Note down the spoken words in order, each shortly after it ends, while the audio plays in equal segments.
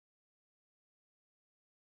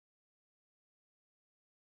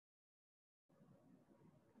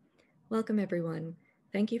Welcome, everyone.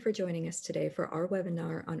 Thank you for joining us today for our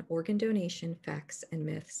webinar on organ donation facts and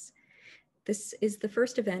myths. This is the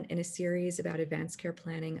first event in a series about advanced care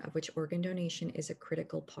planning, of which organ donation is a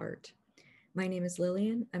critical part. My name is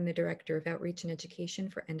Lillian. I'm the Director of Outreach and Education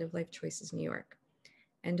for End of Life Choices New York.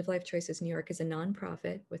 End of Life Choices New York is a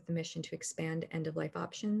nonprofit with the mission to expand end of life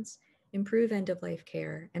options, improve end of life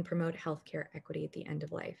care, and promote healthcare equity at the end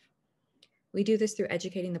of life. We do this through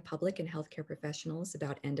educating the public and healthcare professionals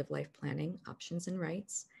about end-of-life planning, options, and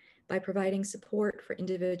rights, by providing support for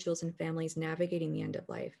individuals and families navigating the end of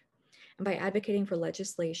life, and by advocating for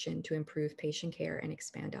legislation to improve patient care and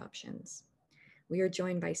expand options. We are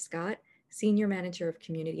joined by Scott, Senior Manager of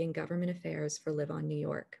Community and Government Affairs for LiveOnNY New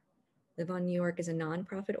York. LiveOnNY New York is a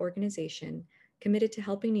nonprofit organization committed to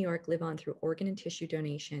helping New York live on through organ and tissue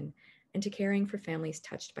donation and to caring for families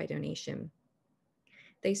touched by donation.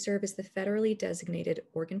 They serve as the federally designated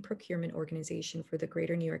organ procurement organization for the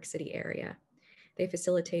greater New York City area. They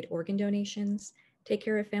facilitate organ donations, take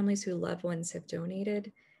care of families whose loved ones have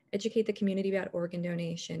donated, educate the community about organ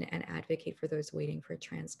donation, and advocate for those waiting for a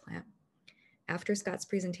transplant. After Scott's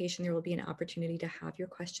presentation, there will be an opportunity to have your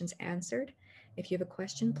questions answered. If you have a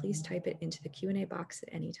question, please type it into the Q&A box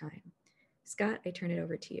at any time. Scott, I turn it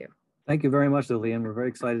over to you. Thank you very much, Lillian. We're very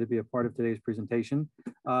excited to be a part of today's presentation.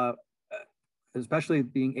 Especially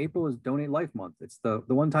being April is Donate Life Month. It's the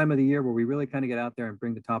one time of the year where we really kind of get out there and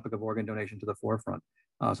bring the topic of organ donation to the forefront.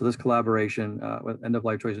 So this collaboration with End of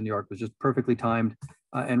Life Choices New York was just perfectly timed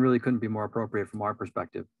and really couldn't be more appropriate from our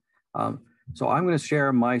perspective. So I'm going to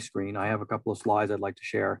share my screen. I have a couple of slides I'd like to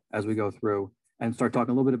share as we go through and start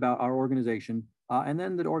talking a little bit about our organization and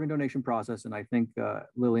then the organ donation process. And I think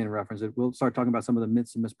Lillian referenced it. We'll start talking about some of the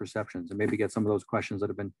myths and misperceptions and maybe get some of those questions that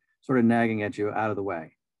have been sort of nagging at you out of the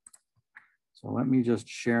way. So let me just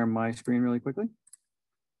share my screen really quickly.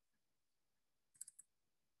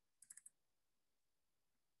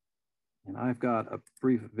 And I've got a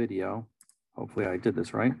brief video. Hopefully I did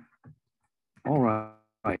this right. All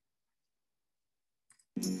right.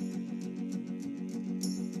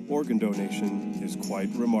 Organ donation is quite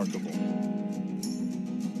remarkable.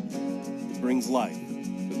 It brings life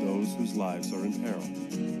to those whose lives are in peril.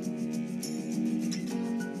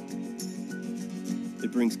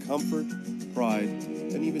 It brings comfort, pride,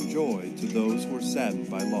 and even joy to those who are saddened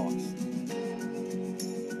by loss.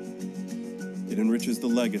 It enriches the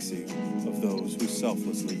legacy of those who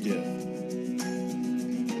selflessly give.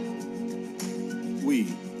 We,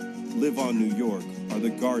 LiveOnNY New York, are the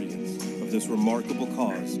guardians of this remarkable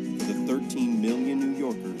cause for the 13 million New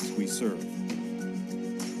Yorkers we serve.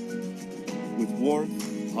 With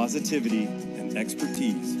warmth, positivity, and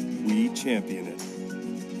expertise, we champion it.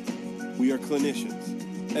 We are clinicians,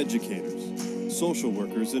 educators, social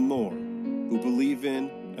workers, and more who believe in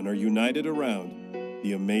and are united around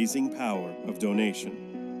the amazing power of donation.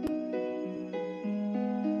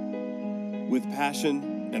 With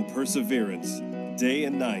passion and perseverance, day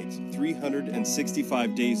and night,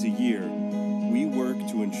 365 days a year, we work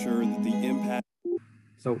to ensure that the impact.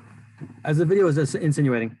 So as the video is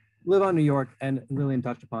insinuating, LiveOnNY New York, and Lillian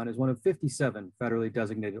touched upon, is one of 57 federally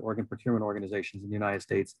designated organ procurement organizations in the United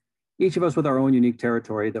States, each of us with our own unique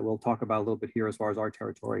territory that we'll talk about a little bit here as far as our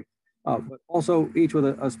territory, but also each with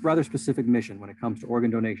a rather specific mission when it comes to organ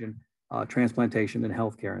donation, transplantation, and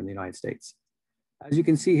healthcare in the United States. As you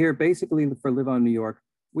can see here, basically for LiveOnNY New York,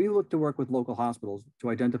 we look to work with local hospitals to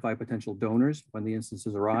identify potential donors when the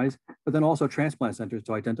instances arise, but then also transplant centers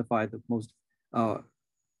to identify the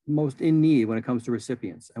most in need when it comes to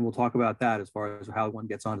recipients. And we'll talk about that as far as how one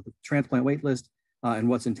gets onto the transplant wait list and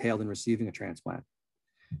what's entailed in receiving a transplant.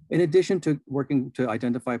 In addition to working to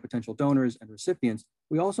identify potential donors and recipients,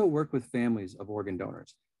 we also work with families of organ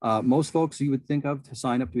donors. Most folks you would think of to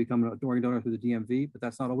sign up to become an organ donor through the DMV, but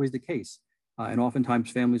that's not always the case. And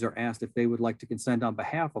oftentimes families are asked if they would like to consent on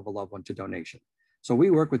behalf of a loved one to donation. So we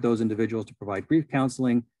work with those individuals to provide grief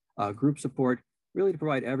counseling, group support, really to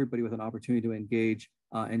provide everybody with an opportunity to engage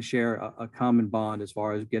and share a common bond as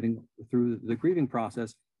far as getting through the grieving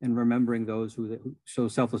process and remembering those who so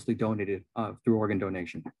selflessly donated through organ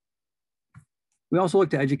donation. We also look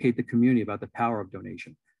to educate the community about the power of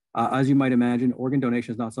donation. As you might imagine, organ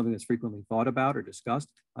donation is not something that's frequently thought about or discussed,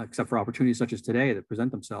 except for opportunities such as today that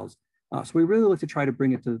present themselves. So we really look to try to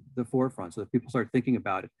bring it to the forefront so that people start thinking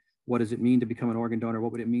about it. What does it mean to become an organ donor?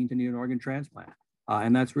 What would it mean to need an organ transplant?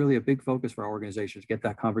 And that's really a big focus for our organization, to get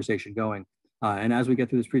that conversation going. And as we get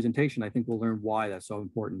through this presentation, I think we'll learn why that's so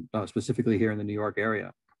important, specifically here in the New York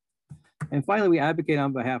area. And finally, we advocate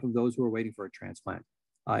on behalf of those who are waiting for a transplant.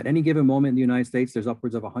 At any given moment in the United States, there's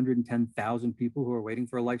upwards of 110,000 people who are waiting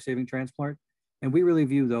for a life-saving transplant. And we really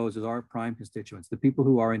view those as our prime constituents, the people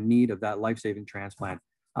who are in need of that life-saving transplant.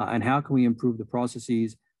 And how can we improve the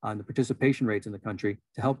processes and the participation rates in the country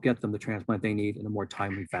to help get them the transplant they need in a more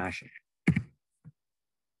timely fashion.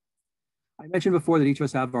 I mentioned before that each of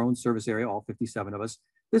us have our own service area, all 57 of us.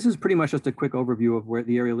 This is pretty much just a quick overview of where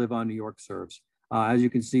the area LiveOnNY York serves. As you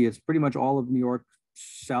can see, it's pretty much all of New York,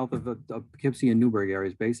 south of the Poughkeepsie and Newburgh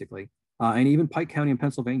areas, basically, and even Pike County in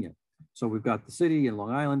Pennsylvania. So we've got the city and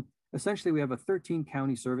Long Island. Essentially, we have a 13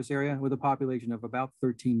 county service area with a population of about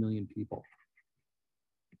 13 million people.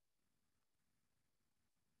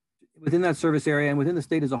 Within that service area and within the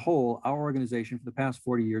state as a whole, our organization for the past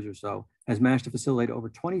 40 years or so has managed to facilitate over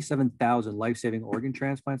 27,000 life-saving organ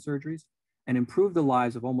transplant surgeries and improve the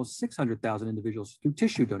lives of almost 600,000 individuals through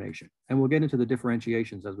tissue donation. And we'll get into the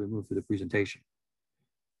differentiations as we move through the presentation.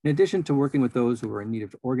 In addition to working with those who are in need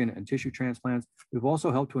of organ and tissue transplants, we've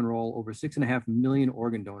also helped to enroll over 6.5 million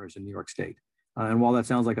organ donors in New York State. And while that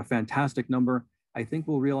sounds like a fantastic number, I think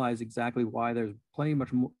we'll realize exactly why there's plenty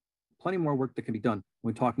more work that can be done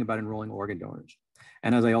when talking about enrolling organ donors.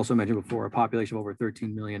 And as I also mentioned before, a population of over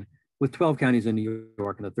 13 million with 12 counties in New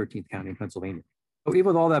York and the 13th county in Pennsylvania. So even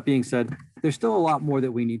with all that being said, there's still a lot more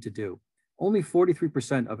that we need to do. Only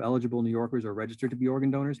 43% of eligible New Yorkers are registered to be organ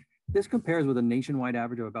donors. This compares with a nationwide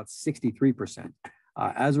average of about 63%.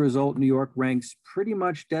 As a result, New York ranks pretty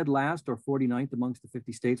much dead last or 49th amongst the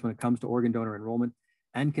 50 states when it comes to organ donor enrollment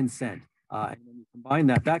and consent. And when you combine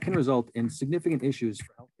that, that can result in significant issues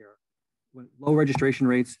for healthcare. When low registration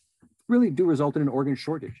rates really do result in an organ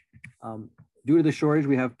shortage. Due to the shortage,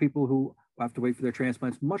 we have people who have to wait for their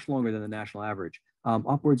transplants much longer than the national average,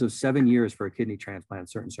 upwards of 7 years for a kidney transplant in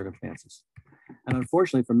certain circumstances. And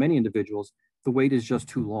unfortunately, for many individuals, the wait is just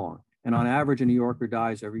too long. And on average, a New Yorker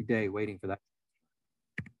dies every day waiting for that.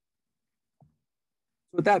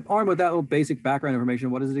 So armed with that little basic background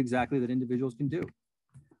information, what is it exactly that individuals can do?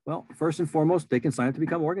 Well, first and foremost, they can sign up to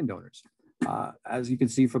become organ donors. As you can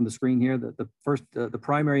see from the screen here, the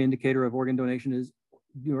primary indicator of organ donation is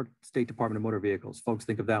New York State Department of Motor Vehicles. Folks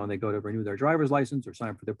think of that when they go to renew their driver's license or sign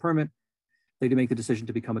up for their permit. They make the decision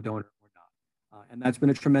to become a donor or not. And that's been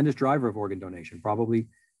a tremendous driver of organ donation. Probably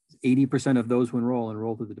 80% of those who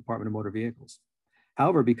enroll through the Department of Motor Vehicles.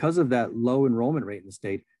 However, because of that low enrollment rate in the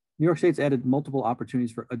state, New York State's added multiple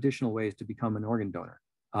opportunities for additional ways to become an organ donor.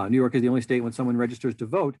 New York is the only state when someone registers to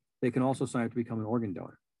vote, they can also sign up to become an organ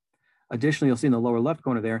donor. Additionally, you'll see in the lower left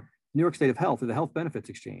corner there, New York State of Health, or the Health Benefits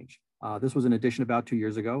Exchange. This was an addition about 2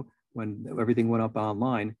 years ago when everything went up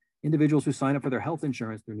online. Individuals who sign up for their health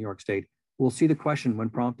insurance through New York State will see the question when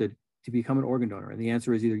prompted to become an organ donor. And the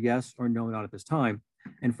answer is either yes or no, not at this time.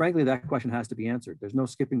 And frankly, that question has to be answered. There's no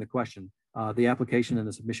skipping the question. The application and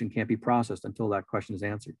the submission can't be processed until that question is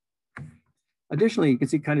answered. Additionally, you can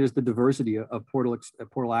see kind of just the diversity of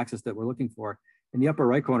portal access that we're looking for. In the upper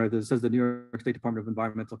right corner, that says the New York State Department of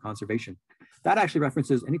Environmental Conservation. That actually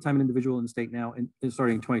references anytime an individual in the state now,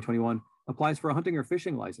 starting in 2021, applies for a hunting or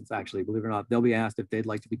fishing license, actually, believe it or not, they'll be asked if they'd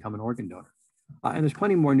like to become an organ donor. And there's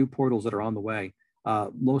plenty more new portals that are on the way.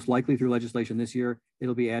 Most likely through legislation this year,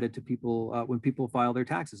 it'll be added to people when people file their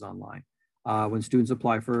taxes online, when students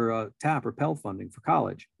apply for TAP or Pell funding for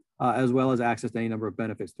college, as well as access to any number of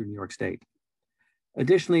benefits through New York State.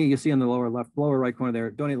 Additionally, you see on the lower right corner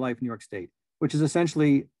there, Donate Life New York State, which is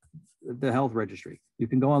essentially the health registry. You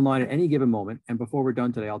can go online at any given moment. And before we're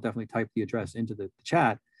done today, I'll definitely type the address into the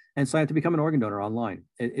chat and sign up to become an organ donor online.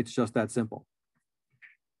 It's just that simple.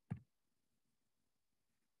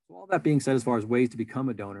 So all that being said, as far as ways to become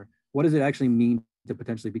a donor, what does it actually mean to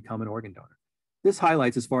potentially become an organ donor? This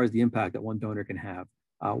highlights as far as the impact that one donor can have.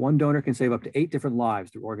 One donor can save up to 8 different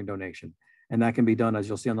lives through organ donation. And that can be done, as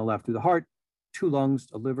you'll see on the left, through the heart, 2 lungs,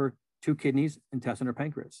 a liver, 2 kidneys, intestine, or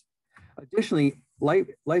pancreas. Additionally,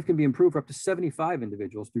 life can be improved for up to 75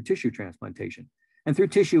 individuals through tissue transplantation. And through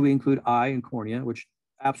tissue, we include eye and cornea, which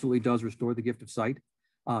absolutely does restore the gift of sight.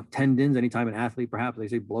 Tendons, anytime an athlete, perhaps they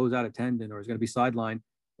say blows out a tendon or is going to be sidelined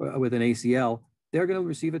with an ACL, they're going to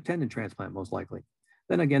receive a tendon transplant most likely.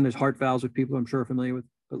 Then again, there's heart valves, which people I'm sure are familiar with,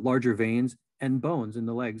 but larger veins and bones in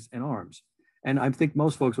the legs and arms. And I think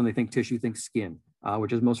most folks, when they think tissue, think skin,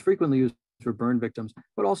 which is most frequently used for burn victims,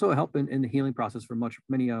 but also help in the healing process for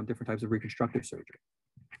many different types of reconstructive surgery.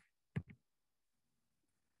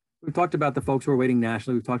 We've talked about the folks who are waiting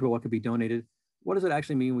nationally. We've talked about what could be donated. What does it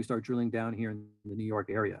actually mean when we start drilling down here in the New York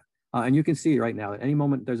area? And you can see right now, at any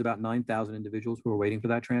moment, there's about 9,000 individuals who are waiting for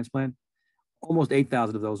that transplant. Almost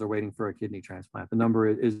 8,000 of those are waiting for a kidney transplant. The number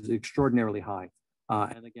is extraordinarily high.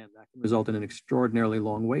 And again, that can result in an extraordinarily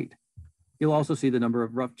long wait. You'll also see the number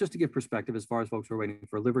of just to give perspective as far as folks who are waiting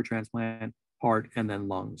for a liver transplant, heart, and then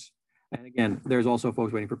lungs. And again, there's also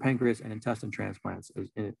folks waiting for pancreas and intestine transplants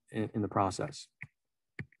in the process.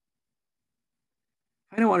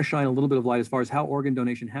 I kind of want to shine a little bit of light as far as how organ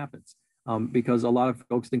donation happens, because a lot of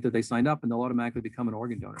folks think that they signed up and they'll automatically become an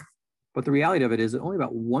organ donor. But the reality of it is that only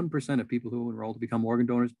about 1% of people who enroll to become organ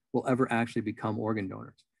donors will ever actually become organ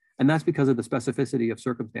donors. And that's because of the specificity of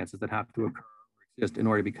circumstances that have to occur or exist in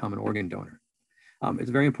order to become an organ donor.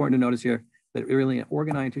 It's very important to notice here that really an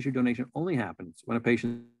organ, eye, and tissue donation only happens when a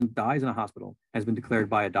patient dies in a hospital, has been declared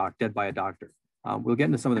dead by a doctor. We'll get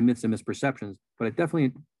into some of the myths and misperceptions, but it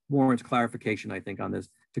definitely warrants clarification, I think, on this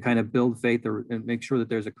to kind of build faith and make sure that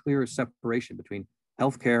there's a clear separation between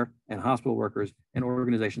healthcare and hospital workers and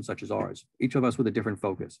organizations such as ours, each of us with a different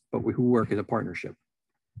focus, but who work as a partnership.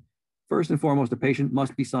 First and foremost, a patient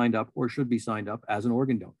must be signed up or should be signed up as an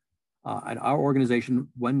organ donor. And our organization,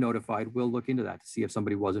 when notified, will look into that to see if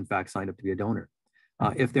somebody was in fact signed up to be a donor.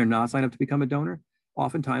 If they're not signed up to become a donor,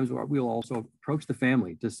 oftentimes we'll also approach the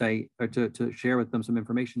family to say, or to share with them some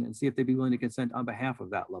information and see if they'd be willing to consent on behalf of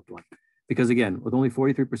that loved one. Because again, with only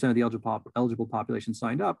 43% of the eligible population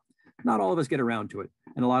signed up, not all of us get around to it.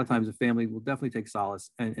 And a lot of times the family will definitely take solace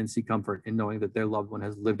and see comfort in knowing that their loved one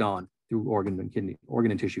has lived on through organ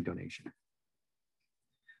and tissue donation.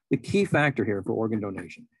 The key factor here for organ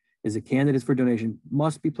donation is that candidates for donation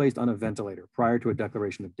must be placed on a ventilator prior to a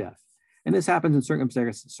declaration of death. And this happens in certain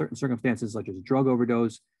circumstances such as drug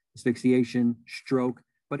overdose, asphyxiation, stroke,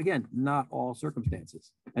 but again, not all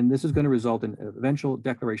circumstances. And this is going to result in an eventual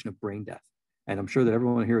declaration of brain death. And I'm sure that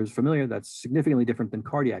everyone here is familiar, that's significantly different than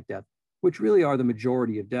cardiac death, which really are the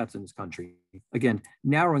majority of deaths in this country. Again,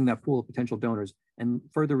 narrowing that pool of potential donors and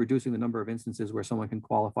further reducing the number of instances where someone can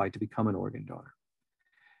qualify to become an organ donor.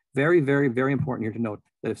 Very, very, very important here to note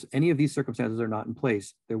that if any of these circumstances are not in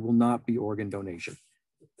place, there will not be organ donation.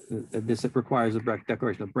 This requires a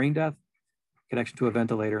declaration of brain death, connection to a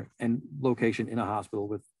ventilator, and location in a hospital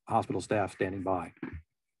with hospital staff standing by.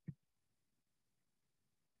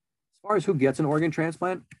 As far as who gets an organ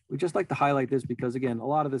transplant, we just like to highlight this because, again, a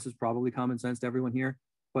lot of this is probably common sense to everyone here,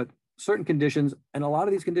 but certain conditions, and a lot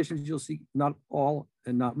of these conditions you'll see, not all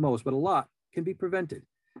and not most, but a lot can be prevented.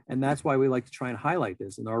 And that's why we like to try and highlight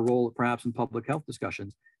this in our role, perhaps in public health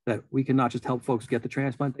discussions, that we can not just help folks get the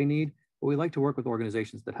transplant they need, but we like to work with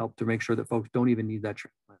organizations that help to make sure that folks don't even need that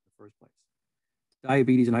transplant in the first place.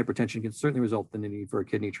 Diabetes and hypertension can certainly result in the need for a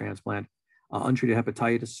kidney transplant. Untreated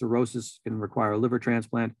hepatitis, cirrhosis can require a liver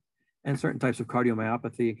transplant, and certain types of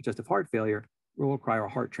cardiomyopathy and congestive heart failure will require a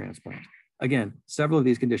heart transplant. Again, several of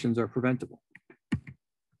these conditions are preventable.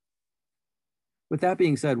 With that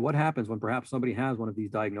being said, what happens when perhaps somebody has one of these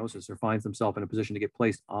diagnoses or finds themselves in a position to get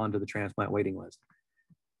placed onto the transplant waiting list?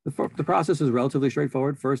 The process is relatively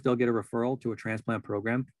straightforward. First, they'll get a referral to a transplant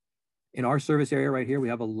program. In our service area right here, we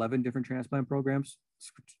have 11 different transplant programs,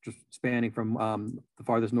 just spanning from the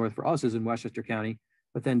farthest north for us is in Westchester County,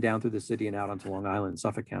 but then down through the city and out onto Long Island,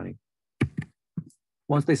 Suffolk County.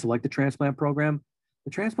 Once they select the transplant program,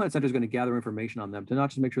 the transplant center is going to gather information on them to not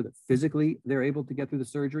just make sure that physically they're able to get through the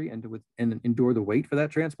surgery and to endure the wait for that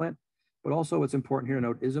transplant, but also what's important here to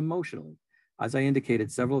note is emotionally. As I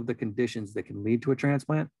indicated, several of the conditions that can lead to a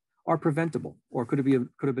transplant are preventable or could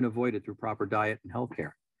have been avoided through proper diet and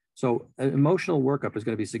healthcare. So an emotional workup is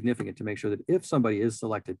going to be significant to make sure that if somebody is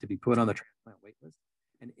selected to be put on the transplant wait list,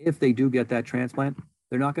 and if they do get that transplant,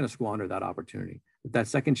 they're not going to squander that opportunity. With that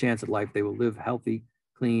second chance at life, they will live healthy,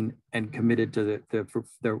 clean, and committed to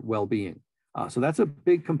their well-being. So that's a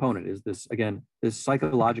big component, is this, again, this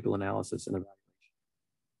psychological analysis and evaluation.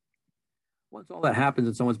 Once all that happens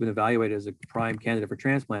and someone's been evaluated as a prime candidate for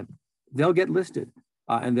transplant, they'll get listed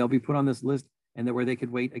and they'll be put on this list, and where they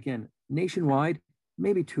could wait, again, nationwide,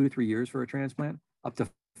 maybe 2 to 3 years for a transplant, up to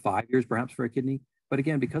 5 years perhaps for a kidney. But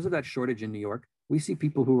again, because of that shortage in New York, we see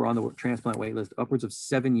people who are on the transplant wait list upwards of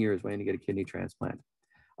 7 years waiting to get a kidney transplant.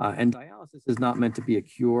 And dialysis is not meant to be a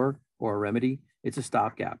cure or a remedy. It's a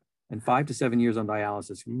stopgap. And 5 to 7 years on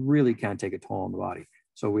dialysis really can take a toll on the body.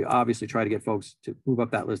 So we obviously try to get folks to move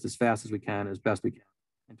up that list as fast as we can, as best we can,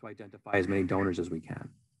 and to identify as many donors as we can.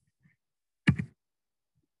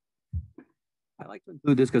 I like to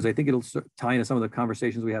include this because I think it'll tie into some of the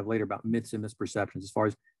conversations we have later about myths and misperceptions as far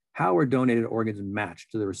as how are donated organs matched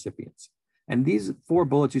to the recipients. And these 4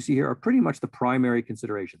 bullets you see here are pretty much the primary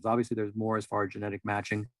considerations. Obviously, there's more as far as genetic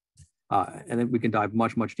matching, and then we can dive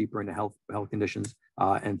much, much deeper into health conditions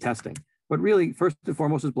and testing. But really, first and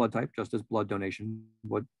foremost is blood type, just as blood donation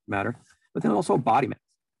would matter. But then also body mass.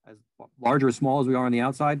 As large or small as we are on the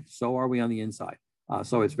outside, so are we on the inside.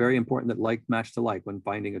 So it's very important that like match to like when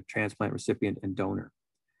finding a transplant recipient and donor.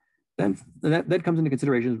 Then that comes into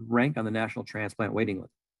consideration rank on the national transplant waiting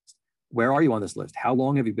list. Where are you on this list? How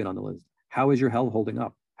long have you been on the list? How is your health holding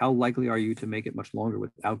up? How likely are you to make it much longer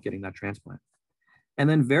without getting that transplant? And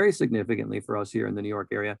then very significantly for us here in the New York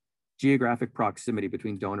area, geographic proximity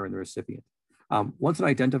between donor and the recipient. Once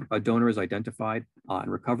a donor is identified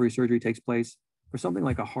and recovery surgery takes place, for something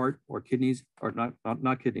like a heart or kidneys, or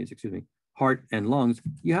not kidneys, excuse me, heart and lungs,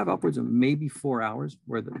 you have upwards of maybe 4 hours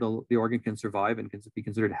where the organ can survive and can be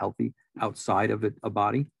considered healthy outside of a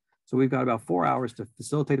body. So we've got about 4 hours to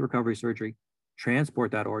facilitate the recovery surgery,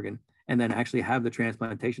 transport that organ, and then actually have the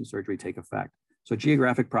transplantation surgery take effect. So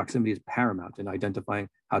geographic proximity is paramount in identifying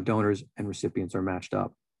how donors and recipients are matched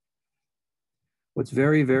up. What's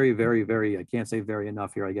very, very, very, very, I can't say very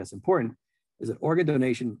enough here, I guess, important, is that organ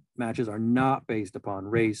donation matches are not based upon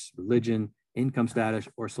race, religion, income status,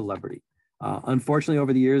 or celebrity. Unfortunately,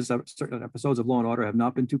 over the years, certain episodes of Law and Order have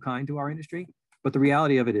not been too kind to our industry, but the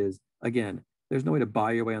reality of it is, again, there's no way to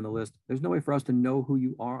buy your way on the list. There's no way for us to know who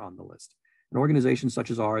you are on the list. An organization such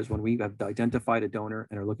as ours, when we have identified a donor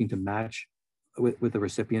and are looking to match with the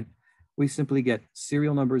recipient, we simply get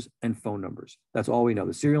serial numbers and phone numbers. That's all we know.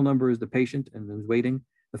 The serial number is the patient and who's waiting.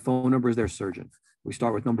 The phone number is their surgeon. We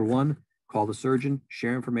start with number one, call the surgeon,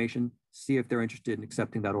 share information, see if they're interested in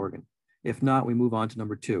accepting that organ. If not, we move on to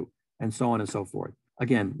number two, and so on and so forth.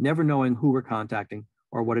 Again, never knowing who we're contacting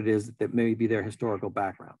or what it is that may be their historical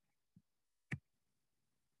background.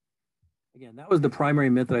 Again, that was the primary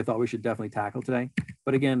myth that I thought we should definitely tackle today.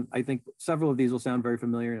 But again, I think several of these will sound very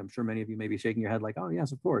familiar, and I'm sure many of you may be shaking your head like, oh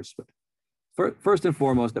yes, of course. But first and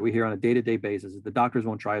foremost that we hear on a day-to-day basis is the doctors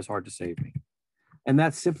won't try as hard to save me. And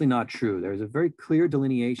that's simply not true. There's a very clear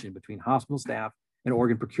delineation between hospital staff and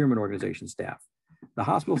organ procurement organization staff. The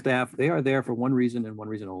hospital staff, they are there for one reason and one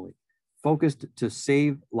reason only, focused to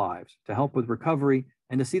save lives, to help with recovery,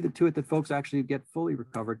 and to see to it that folks actually get fully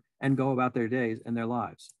recovered and go about their days and their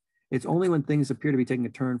lives. It's only when things appear to be taking a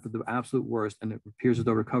turn for the absolute worst and it appears as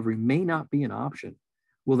though recovery may not be an option,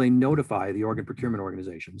 will they notify the organ procurement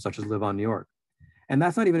organization, such as LiveOnNY. And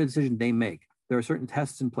that's not even a decision they make. There are certain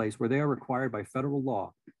tests in place where they are required by federal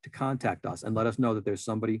law to contact us and let us know that there's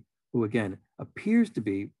somebody who, again, appears to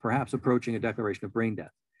be perhaps approaching a declaration of brain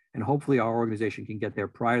death. And hopefully our organization can get there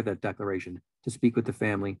prior to that declaration to speak with the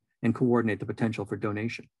family and coordinate the potential for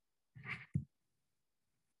donation.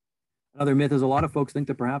 Another myth is a lot of folks think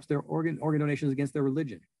that perhaps their organ donation is against their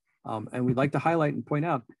religion. And we'd like to highlight and point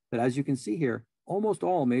out that, as you can see here, almost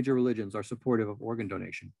all major religions are supportive of organ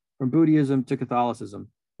donation. From Buddhism to Catholicism,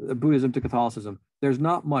 there's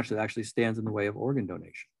not much that actually stands in the way of organ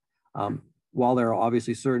donation. While there are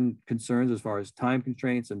obviously certain concerns as far as time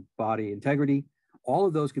constraints and body integrity, all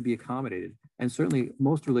of those could be accommodated. And certainly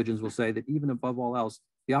most religions will say that even above all else,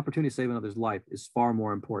 the opportunity to save another's life is far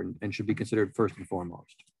more important and should be considered first and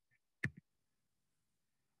foremost.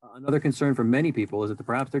 Another concern for many people is that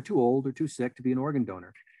perhaps they're too old or too sick to be an organ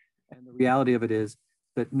donor. And the reality of it is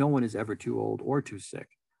that no one is ever too old or too sick.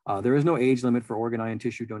 There is no age limit for organ, eye, and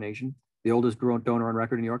tissue donation. The oldest donor on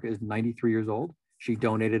record in New York is 93 years old. She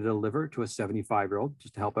donated a liver to a 75-year-old,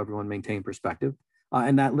 just to help everyone maintain perspective.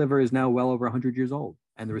 And that liver is now well over 100 years old,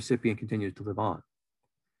 and the recipient continues to live on.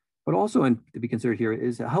 But also, and to be considered here,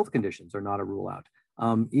 is health conditions are not a rule out.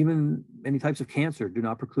 Even many types of cancer do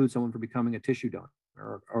not preclude someone from becoming a tissue donor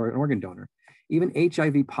or an organ donor. Even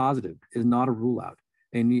HIV positive is not a rule out.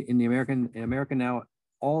 In America now,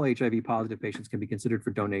 all HIV positive patients can be considered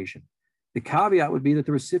for donation. The caveat would be that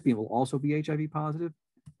the recipient will also be HIV positive.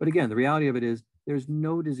 But again, the reality of it is there's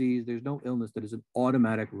no disease, there's no illness that is an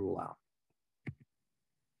automatic rule out.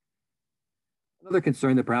 Another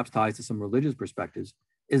concern that perhaps ties to some religious perspectives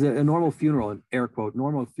is that a normal funeral, an air quote,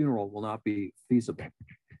 normal funeral will not be feasible.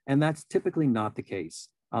 And that's typically not the case.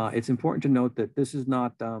 It's important to note that this is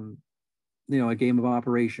not a game of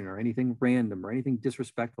operation or anything random or anything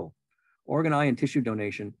disrespectful. Organ, eye, and tissue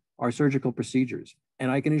donation are surgical procedures.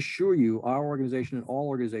 And I can assure you, our organization and all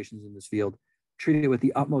organizations in this field treat it with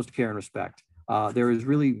the utmost care and respect. There is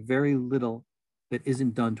really very little that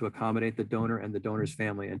isn't done to accommodate the donor and the donor's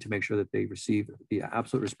family and to make sure that they receive the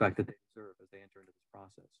absolute respect that they deserve as they enter into this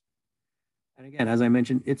process. And again, as I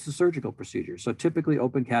mentioned, it's a surgical procedure. So typically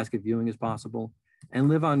open casket viewing is possible, and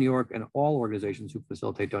LiveOnNY and all organizations who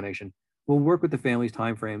facilitate donation will work with the family's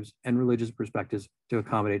timeframes and religious perspectives to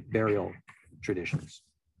accommodate burial traditions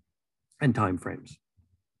and timeframes.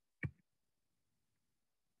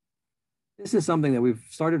 This is something that we've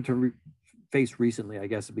started to face recently, I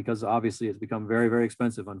guess, because obviously it's become very, very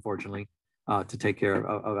expensive, unfortunately, to take care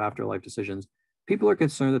of afterlife decisions. People are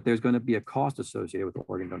concerned that there's going to be a cost associated with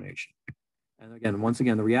organ donation. And again, once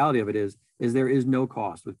again, the reality of it is there is no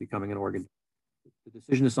cost with becoming an organ. The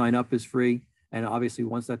decision to sign up is free. And obviously,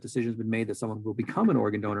 once that decision has been made that someone will become an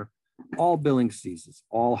organ donor, all billing ceases.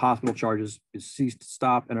 All hospital charges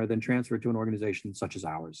stop and are then transferred to an organization such as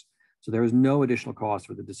ours. So there is no additional cost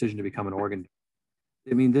for the decision to become an organ.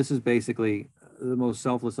 I mean, this is basically the most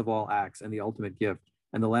selfless of all acts and the ultimate gift.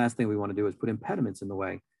 And the last thing we want to do is put impediments in the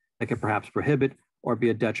way that could perhaps prohibit or be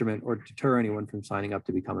a detriment or deter anyone from signing up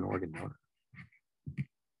to become an organ donor.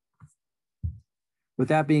 With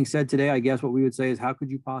that being said today, I guess what we would say is, how could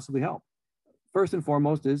you possibly help? First and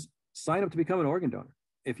foremost is sign up to become an organ donor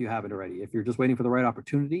if you haven't already. If you're just waiting for the right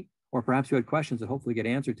opportunity, or perhaps you had questions that hopefully get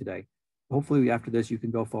answered today, hopefully after this, you can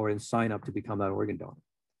go forward and sign up to become that organ donor.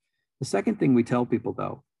 The second thing we tell people,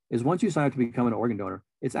 though, is once you sign up to become an organ donor,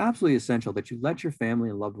 it's absolutely essential that you let your family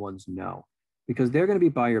and loved ones know, because they're going to be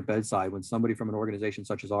by your bedside when somebody from an organization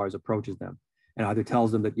such as ours approaches them and either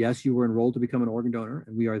tells them that, yes, you were enrolled to become an organ donor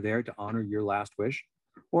and we are there to honor your last wish,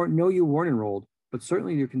 or no, you weren't enrolled, but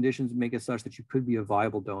certainly your conditions make it such that you could be a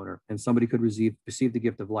viable donor and somebody could receive the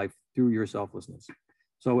gift of life through your selflessness.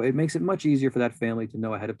 So it makes it much easier for that family to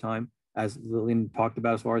know ahead of time, as Lillian talked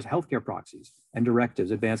about, as far as healthcare proxies and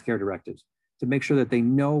directives, advanced care directives, to make sure that they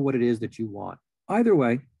know what it is that you want. Either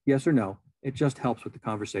way, yes or no, it just helps with the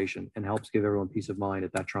conversation and helps give everyone peace of mind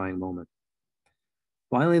at that trying moment.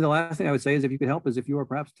 Finally, the last thing I would say is, if you could help, is if you are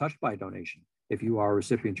perhaps touched by a donation, if you are a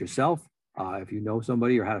recipient yourself, if you know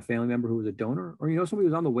somebody or had a family member who was a donor, or you know somebody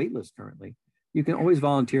who's on the wait list currently, you can always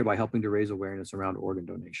volunteer by helping to raise awareness around organ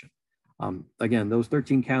donation. Again, those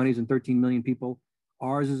 13 counties and 13 million people,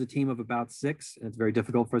 ours is a team of about 6, and it's very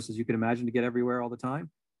difficult for us, as you can imagine, to get everywhere all the time.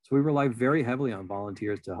 So we rely very heavily on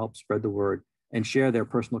volunteers to help spread the word and share their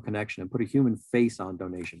personal connection and put a human face on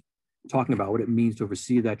donation, talking about what it means to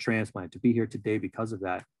receive that transplant, to be here today because of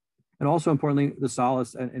that. And also importantly, the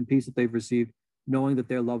solace and peace that they've received, knowing that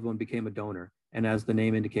their loved one became a donor, and as the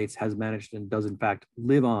name indicates, has managed and does in fact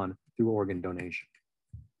live on through organ donation.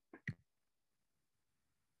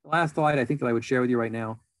 The last slide I think that I would share with you right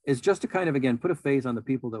now is just to kind of, again, put a face on the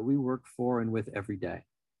people that we work for and with every day.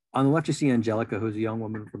 On the left, you see Angelica, who's a young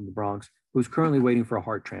woman from the Bronx, who's currently waiting for a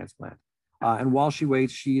heart transplant. And while she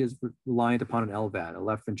waits, she is reliant upon an LVAD, a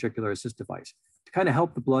left ventricular assist device, to kind of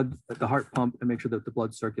help the heart pump and make sure that the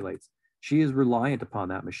blood circulates. She is reliant upon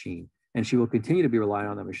that machine, and she will continue to be reliant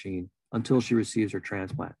on that machine until she receives her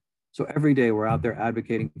transplant. So every day we're out there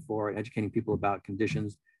advocating for and educating people about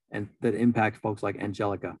conditions and that impact folks like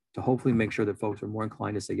Angelica, to hopefully make sure that folks are more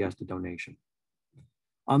inclined to say yes to donation.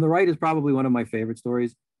 On the right is probably one of my favorite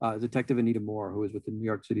stories, Detective Anita Moore, who is with the New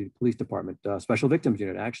York City Police Department Special Victims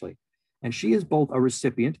Unit, actually. And she is both a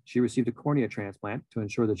recipient. She received a cornea transplant to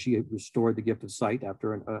ensure that she restored the gift of sight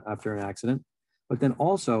after an accident. But then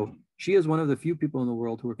also, she is one of the few people in the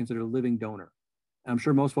world who are considered a living donor. I'm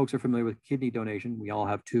sure most folks are familiar with kidney donation. We all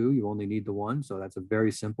have 2, you only need the 1. So that's a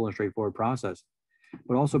very simple and straightforward process.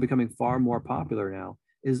 But also becoming far more popular now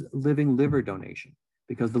is living liver donation,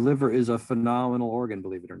 because the liver is a phenomenal organ,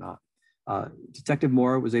 believe it or not. Detective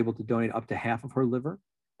Moore was able to donate up to half of her liver.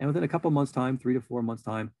 And within a couple months' time, 3 to 4 months'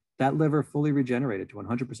 time, that liver fully regenerated to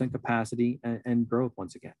 100% capacity and growth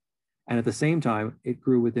once again. And at the same time, it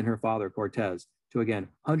grew within her father, Cortez, to again,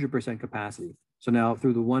 100% capacity. So now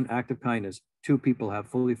through the one act of kindness, 2 people have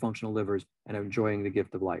fully functional livers and are enjoying the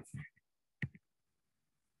gift of life.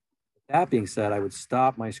 That being said, I would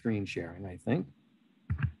stop my screen sharing, I think.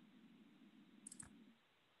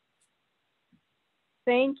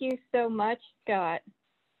 Thank you so much, Scott.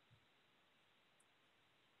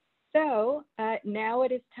 So now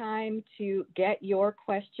it is time to get your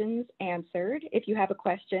questions answered. If you have a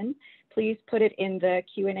question, please put it in the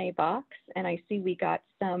Q&A box, and I see we got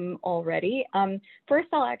some already. First,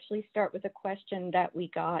 I'll actually start with a question that we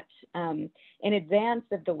got in advance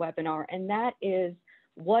of the webinar, and that is,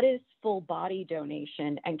 what is full body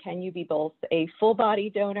donation, and can you be both a full body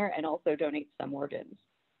donor and also donate some organs?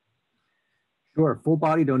 Sure, full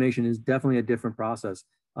body donation is definitely a different process,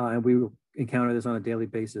 and we encounter this on a daily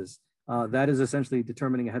basis. That is essentially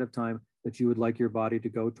determining ahead of time that you would like your body to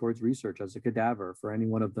go towards research as a cadaver for any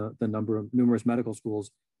one of the numerous medical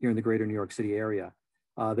schools here in the greater New York City area.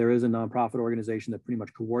 There is a nonprofit organization that pretty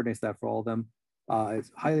much coordinates that for all of them.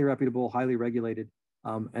 It's highly reputable, highly regulated,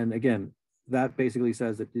 and again, that basically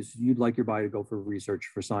says that you'd like your body to go for research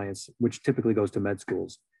for science, which typically goes to med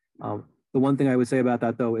schools. The one thing I would say about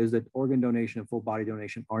that, though, is that organ donation and full body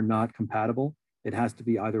donation are not compatible. It has to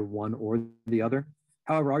be either one or the other.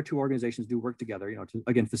 However, our 2 organizations do work together, to,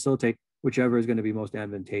 again, facilitate whichever is going to be most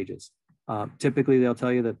advantageous. Typically, they'll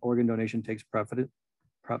tell you that organ donation takes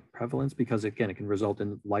prevalence because, again, it can result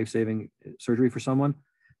in life-saving surgery for someone.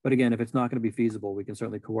 But again, if it's not going to be feasible, we can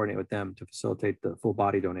certainly coordinate with them to facilitate the full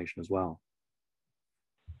body donation as well.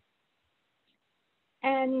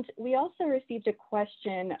 And we also received a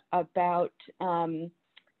question about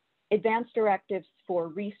advance directives for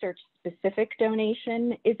research-specific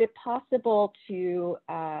donation. Is it possible to,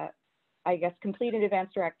 I guess, complete an advance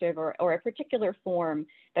directive or a particular form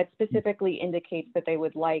that specifically indicates that they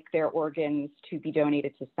would like their organs to be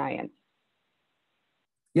donated to science?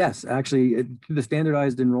 Yes, actually, through the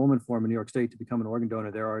standardized enrollment form in New York State to become an organ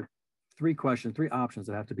donor, there are three options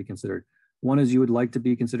that have to be considered. One is you would like to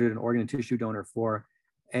be considered an organ and tissue donor for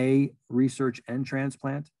A, research and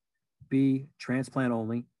transplant, B, transplant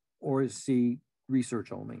only, or C,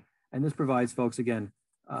 research only. And this provides folks, again,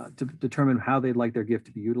 to determine how they'd like their gift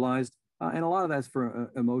to be utilized. And a lot of that's for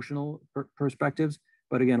emotional perspectives.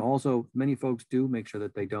 But again, also many folks do make sure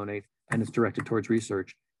that they donate and it's directed towards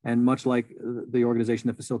research. And much like the organization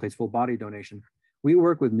that facilitates full body donation, we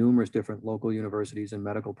work with numerous different local universities and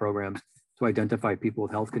medical programs to identify people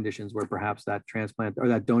with health conditions where perhaps that transplant or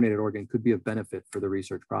that donated organ could be of benefit for the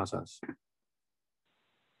research process.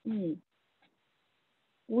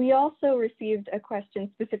 We also received a question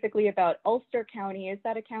specifically about Ulster County. Is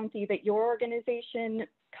that a county that your organization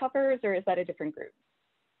covers, or is that a different group?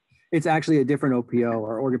 It's actually a different OPO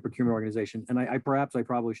or organ procurement organization. And I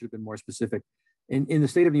probably should have been more specific. In the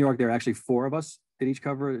state of New York, there are actually 4 of us that each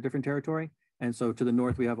cover a different territory. And so to the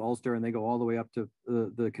north, we have Ulster, and they go all the way up to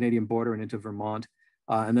the Canadian border and into Vermont.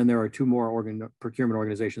 And then there are 2 more organ procurement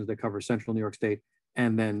organizations that cover central New York State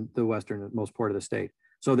and then the westernmost part of the state.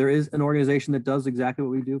 So there is an organization that does exactly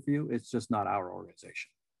what we do for you. It's just not our organization.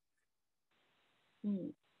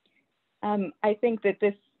 I think that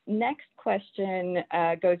this next question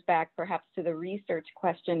goes back perhaps to the research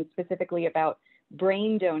question specifically about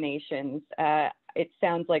brain donations. It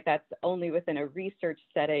sounds like that's only within a research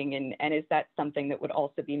setting, and is that something that would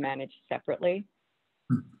also be managed separately?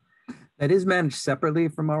 That is managed separately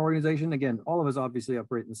from our organization. Again, all of us obviously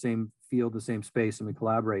operate in the same field, the same space, and we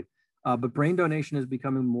collaborate. But brain donation is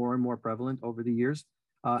becoming more and more prevalent over the years.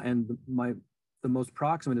 And the most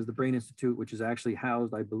proximate is the Brain Institute, which is actually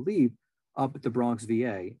housed, I believe, up at the Bronx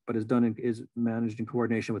VA, but is managed in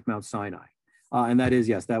coordination with Mount Sinai. And that is,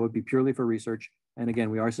 yes, that would be purely for research. And again,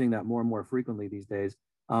 we are seeing that more and more frequently these days.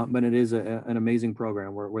 But it is an amazing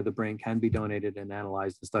program where the brain can be donated and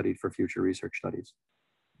analyzed and studied for future research studies.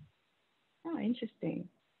 Oh, interesting.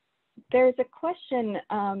 There's a question.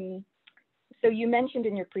 So you mentioned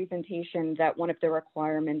in your presentation that one of the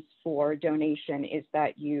requirements for donation is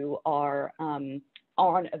that you are on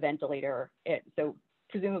a ventilator, so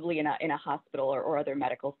presumably in a hospital or other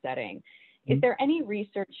medical setting. Is there any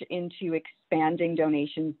research into expanding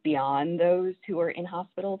donations beyond those who are in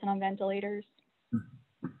hospitals and on ventilators?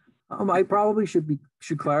 I probably should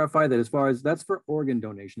clarify that as far as that's for organ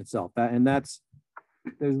donation itself,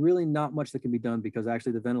 there's really not much that can be done because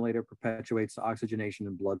actually the ventilator perpetuates oxygenation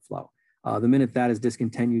and blood flow. The minute that is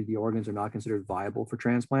discontinued, the organs are not considered viable for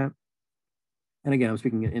transplant. And again, I'm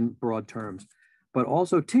speaking in broad terms, but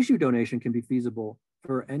also tissue donation can be feasible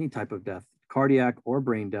for any type of death, cardiac or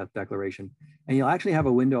brain death declaration. And you'll actually have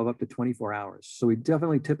a window of up to 24 hours. So we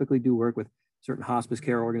typically do work with certain hospice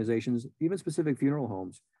care organizations, even specific funeral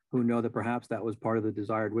homes who know that perhaps that was part of the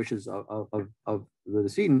desired wishes of the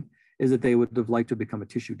decedent, is that they would have liked to become a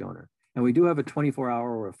tissue donor. And we do have a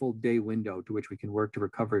 24-hour or a full day window to which we can work to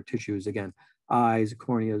recover tissues, again, eyes,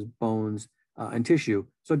 corneas, bones, and tissue.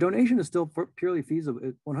 So donation is still purely feasible,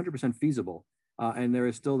 100% feasible. And there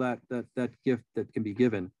is still that gift that can be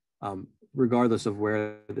given regardless of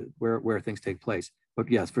where things take place. But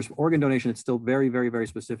yes, for organ donation, it's still very, very, very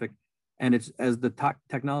specific. And it's, as the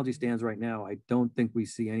technology stands right now, I don't think we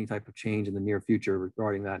see any type of change in the near future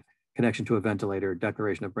regarding that connection to a ventilator,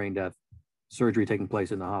 declaration of brain death, surgery taking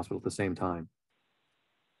place in the hospital at the same time.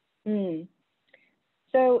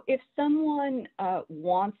 So if someone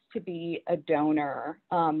wants to be a donor,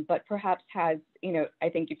 but perhaps has, I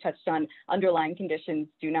think you touched on underlying conditions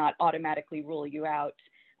do not automatically rule you out,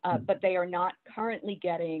 but they are not currently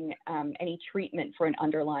getting any treatment for an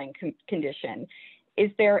underlying condition. Is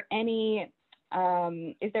there anything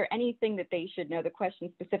that they should know? The question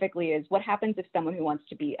specifically is, what happens if someone who wants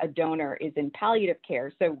to be a donor is in palliative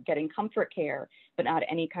care, so getting comfort care, but not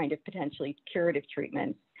any kind of potentially curative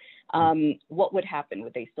treatments? What would happen?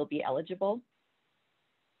 Would they still be eligible?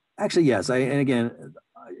 Actually, yes. And again,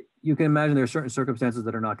 you can imagine there are certain circumstances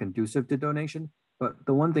that are not conducive to donation. But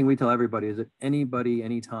the one thing we tell everybody is that anybody,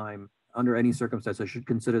 anytime, under any circumstances, should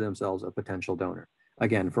consider themselves a potential donor,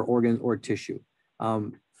 again, for organs or tissue.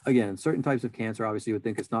 Again, certain types of cancer, obviously, you would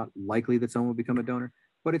think it's not likely that someone will become a donor,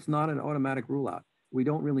 but it's not an automatic rule out. We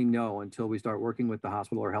don't really know until we start working with the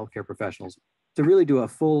hospital or healthcare professionals to really do a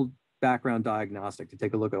full background diagnostic, to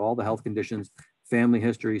take a look at all the health conditions, family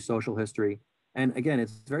history, social history, And again,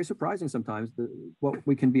 it's very surprising sometimes what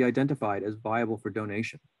we can be identified as viable for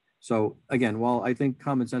donation. So again, while I think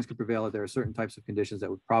common sense could prevail that there are certain types of conditions that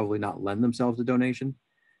would probably not lend themselves to donation,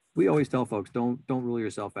 we always tell folks, don't rule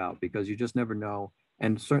yourself out, because you just never know.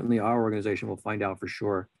 And certainly our organization will find out for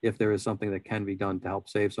sure if there is something that can be done to help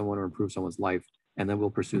save someone or improve someone's life, and then we'll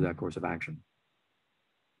pursue that course of action.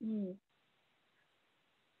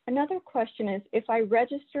 Another question is, if I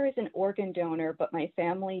register as an organ donor, but my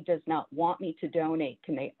family does not want me to donate,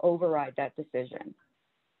 can they override that decision?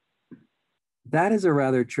 That is a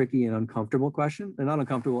rather tricky and uncomfortable question. And not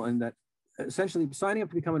uncomfortable in that essentially signing up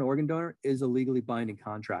to become an organ donor is a legally binding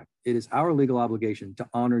contract. It is our legal obligation to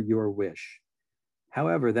honor your wish.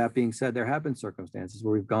 However, that being said, there have been circumstances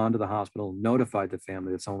where we've gone to the hospital, notified the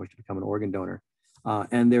family that someone wished to become an organ donor,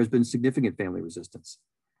 and there's been significant family resistance.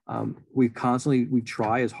 We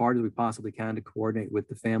try as hard as we possibly can to coordinate with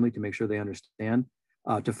the family to make sure they understand,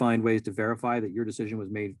 to find ways to verify that your decision was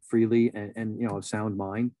made freely and of sound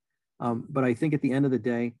mind. But I think at the end of the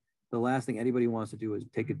day, the last thing anybody wants to do is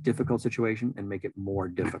take a difficult situation and make it more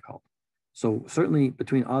difficult. So certainly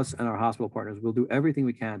between us and our hospital partners, we'll do everything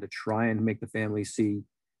we can to try and make the family see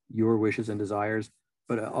your wishes and desires,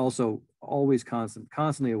 but also always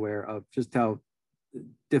constantly aware of just how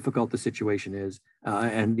difficult the situation is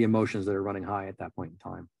and the emotions that are running high at that point in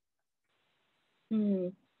time.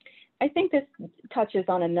 I think this touches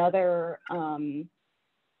on another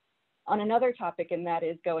topic, and that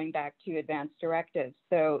is going back to advance directives.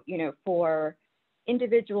 So, for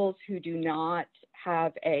individuals who do not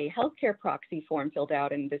have a healthcare proxy form filled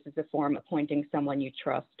out, and this is a form appointing someone you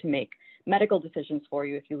trust to make medical decisions for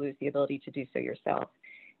you if you lose the ability to do so yourself.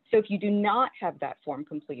 So if you do not have that form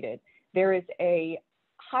completed, there is a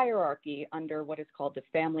hierarchy under what is called the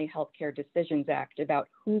Family Healthcare Decisions Act about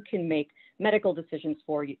who can make medical decisions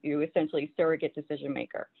for you, essentially surrogate decision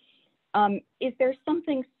maker. Is there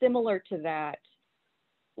something similar to that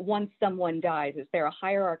once someone dies? Is there a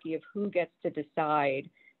hierarchy of who gets to decide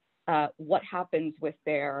what happens with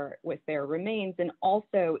their remains? And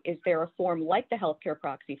also, is there a form like the healthcare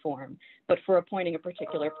proxy form, but for appointing a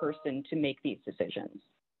particular person to make these decisions?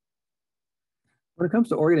 When it comes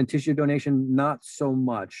to organ and tissue donation, not so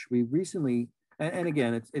much. We recently, and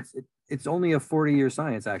again, it's only a 40-year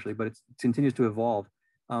science actually, but it continues to evolve.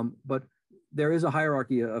 But there is a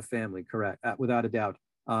hierarchy of family, correct, without a doubt,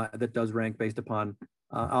 that does rank based upon,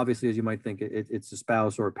 obviously, as you might think, it's a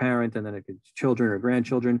spouse or a parent, and then it's children or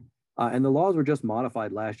grandchildren. And the laws were just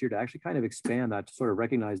modified last year to actually kind of expand that, to sort of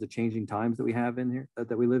recognize the changing times that we have in here,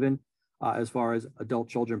 that we live in, as far as adult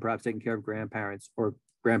children perhaps taking care of grandparents, or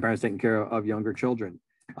grandparents taking care of younger children,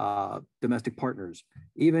 domestic partners,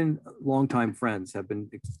 even longtime friends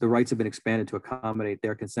the rights have been expanded to accommodate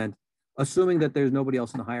their consent, assuming that there's nobody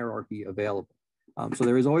else in the hierarchy available. So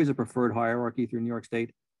there is always a preferred hierarchy through New York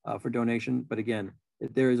State for donation. But again, I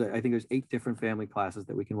think there's 8 different family classes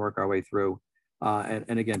that we can work our way through.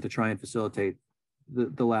 And again, to try and facilitate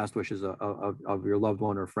the last wishes of your loved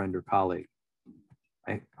one or friend or colleague.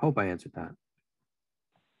 I hope I answered that.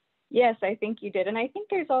 Yes, I think you did. And I think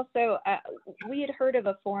there's also, we had heard of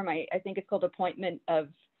a form, I think it's called appointment of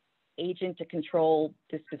agent to control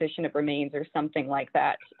disposition of remains or something like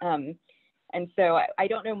that. And so I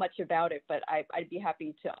don't know much about it, but I'd be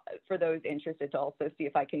happy to, for those interested, to also see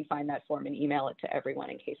if I can find that form and email it to everyone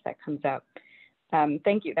in case that comes up.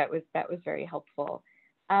 Thank you. That was very helpful.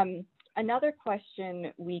 Another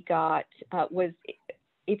question we got was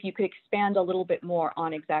if you could expand a little bit more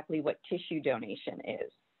on exactly what tissue donation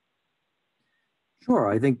is.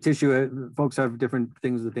 Sure. I think tissue, folks have different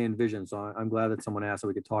things that they envision. So I'm glad that someone asked so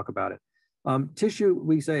we could talk about it. Tissue,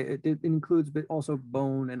 we say it includes but also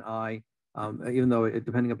bone and eye, even though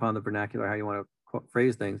depending upon the vernacular, how you want to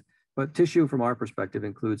phrase things. But tissue from our perspective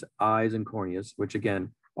includes eyes and corneas, which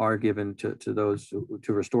again are given to those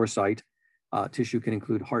to restore sight. Tissue can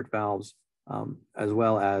include heart valves, as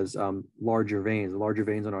well as larger veins. The larger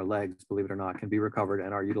veins on our legs, believe it or not, can be recovered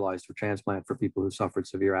and are utilized for transplant for people who suffered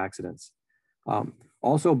severe accidents.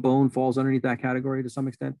 Also, bone falls underneath that category to some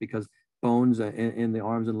extent, because bones in the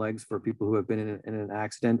arms and legs for people who have been in an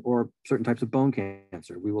accident or certain types of bone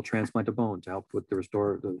cancer, we will transplant a bone to help with the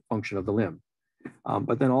restore the function of the limb.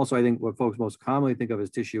 But then also, I think what folks most commonly think of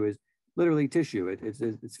as tissue is literally tissue.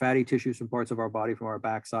 It's fatty tissues from parts of our body, from our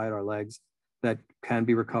backside, our legs, that can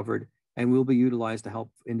be recovered and will be utilized to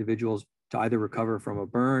help individuals to either recover from a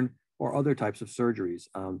burn or other types of surgeries.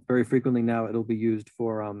 Very frequently now, it'll be used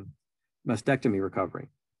for mastectomy recovery,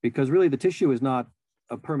 because really the tissue is not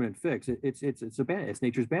a permanent fix. It's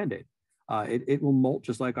nature's Band-Aid. It will molt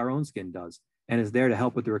just like our own skin does, and is there to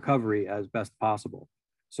help with the recovery as best possible.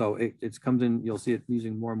 So it comes in, you'll see it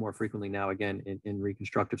using more and more frequently now, again, in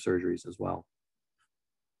reconstructive surgeries as well.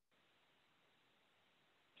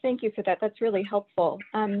 Thank you for that. That's really helpful.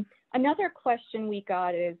 Another question we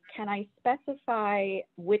got is, can I specify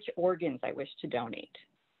which organs I wish to donate?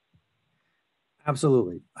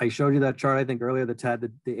 Absolutely. I showed you that chart, I think, earlier that had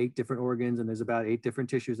the 8 different organs, and there's about 8 different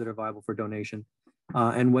tissues that are viable for donation.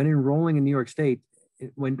 And when enrolling in New York State,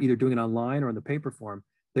 when either doing it online or in the paper form,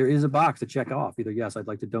 there is a box to check off, either, yes, I'd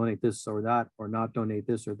like to donate this or that, or not donate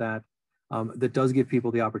this or that. That does give people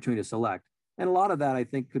the opportunity to select. And a lot of that, I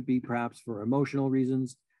think, could be perhaps for emotional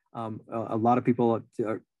reasons. A lot of people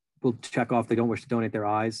will check off they don't wish to donate their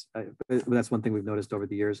eyes. That's one thing we've noticed over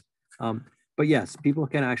the years. But yes, people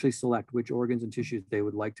can actually select which organs and tissues they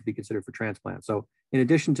would like to be considered for transplant. So in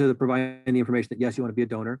addition to providing the information that, yes, you want to be a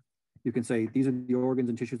donor, you can say, these are the organs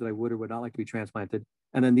and tissues that I would or would not like to be transplanted.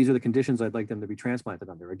 And then these are the conditions I'd like them to be transplanted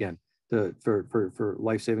under, again, for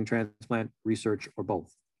life-saving transplant, research, or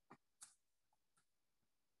both.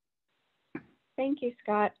 Thank you,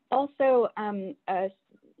 Scott. Also,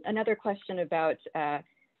 another question about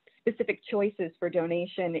specific choices for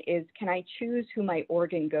donation is, can I choose who my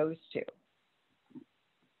organ goes to?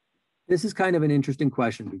 This is kind of an interesting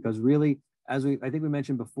question because really, as I think we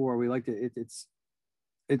mentioned before, we like to,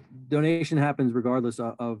 donation happens regardless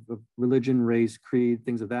of religion, race, creed,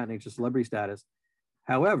 things of that nature, celebrity status.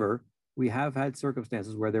 However, we have had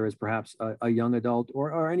circumstances where there is perhaps a young adult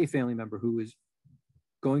or any family member who is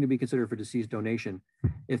going to be considered for deceased donation.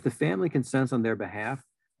 If the family consents on their behalf,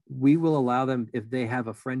 we will allow them, if they have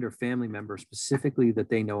a friend or family member specifically that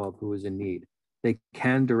they know of who is in need, they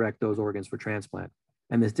can direct those organs for transplant.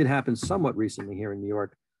 And this did happen somewhat recently here in New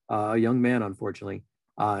York, a young man, unfortunately,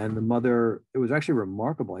 and the mother, it was actually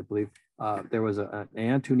remarkable, I believe. There was an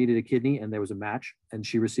aunt who needed a kidney and there was a match and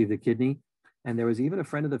she received a kidney. And there was even a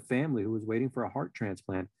friend of the family who was waiting for a heart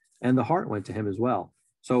transplant and the heart went to him as well.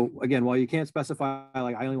 So again, while you can't specify,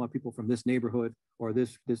 like, I only want people from this neighborhood or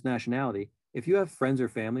this nationality, if you have friends or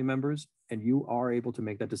family members and you are able to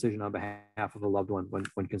make that decision on behalf of a loved one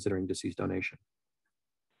when considering deceased donation.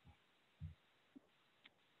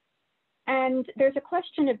 And there's a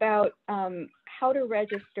question about how to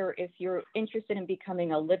register if you're interested in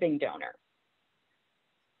becoming a living donor.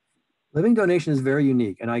 Living donation is very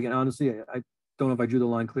unique. And I can honestly, I don't know if I drew the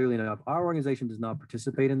line clearly enough. Our organization does not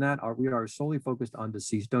participate in that. We are solely focused on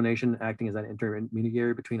deceased donation, acting as an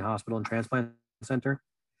intermediary between hospital and transplant center.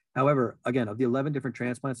 However, again, of the 11 different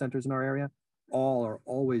transplant centers in our area, all are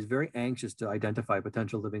always very anxious to identify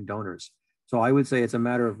potential living donors. So I would say it's a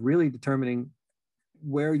matter of really determining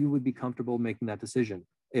where you would be comfortable making that decision.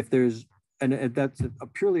 If there's, and that's a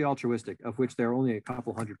purely altruistic, of which there are only a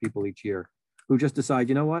couple hundred people each year who just decide,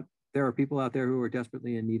 you know what, there are people out there who are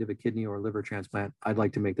desperately in need of a kidney or a liver transplant. I'd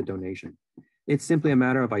like to make the donation. It's simply a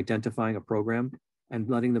matter of identifying a program and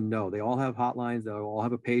letting them know. They all have hotlines. They'll all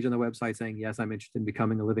have a page on their website saying, yes, I'm interested in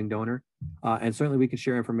becoming a living donor. And certainly we can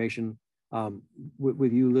share information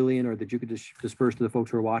with you, Lillian, or that you could disperse to the folks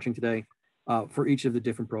who are watching today for each of the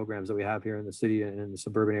different programs that we have here in the city and in the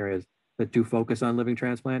suburban areas that do focus on living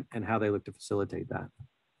transplant and how they look to facilitate that.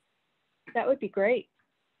 That would be great.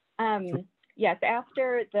 Yes,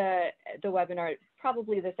 after the webinar,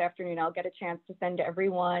 probably this afternoon, I'll get a chance to send to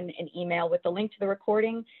everyone an email with the link to the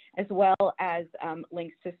recording, as well as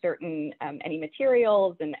links to certain any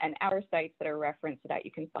materials and our sites that are referenced so that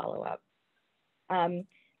you can follow up.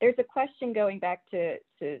 There's a question going back to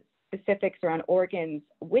specifics around organs.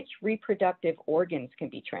 Which reproductive organs can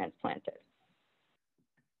be transplanted?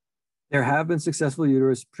 There have been successful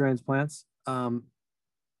uterus transplants, and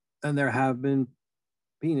there have been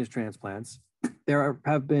penis transplants. There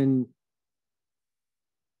have been,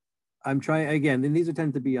 I'm trying, again, and these are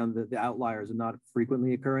tend to be on the outliers and not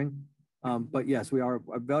frequently occurring. But yes, we are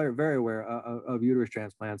very, very aware of uterus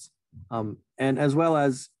transplants. And as well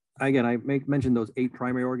as, again, I mentioned those 8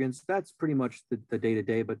 primary organs. That's pretty much the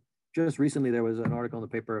day-to-day, but just recently there was an article in the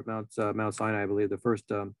paper at Mount Sinai, I believe, the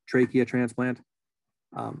first trachea transplant.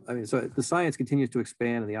 I mean, so the science continues to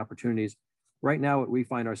expand and the opportunities. Right now, what we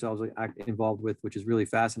find ourselves involved with, which is really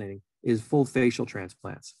fascinating, is full facial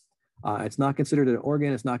transplants. It's not considered an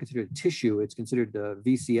organ, it's not considered a tissue, it's considered a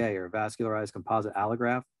VCA, or vascularized composite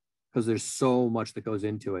allograft, because there's so much that goes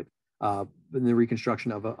into it. In the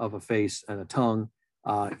reconstruction of a face and a tongue,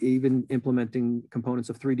 even implementing components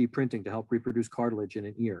of 3D printing to help reproduce cartilage in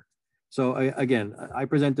an ear. So again, I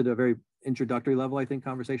presented a very introductory level, I think,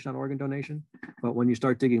 conversation on organ donation, but when you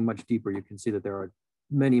start digging much deeper, you can see that there are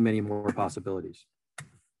many, many more possibilities.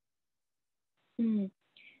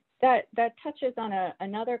 That touches on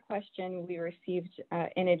another question we received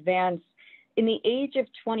in advance. in the age of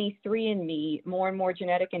 23andMe, more and more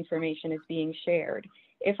genetic information is being shared.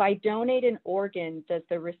 If I donate an organ, does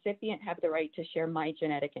the recipient have the right to share my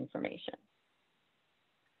genetic information?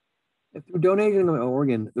 If you're donating an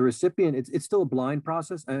organ, the recipient, it's still a blind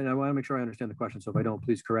process. And I want to make sure I understand the question. So if I don't,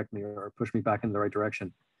 please correct me or push me back in the right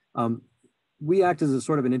direction. We act as a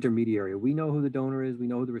sort of an intermediary. We know who the donor is, we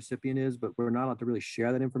know who the recipient is, but we're not allowed to really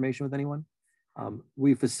share that information with anyone.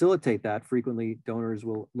 We facilitate that. Frequently, donors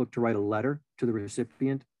will look to write a letter to the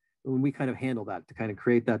recipient. When we kind of handle that to kind of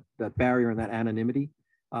create that barrier and that anonymity.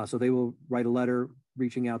 So they will write a letter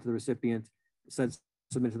reaching out to the recipient,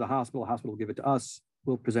 submit to the hospital will give it to us,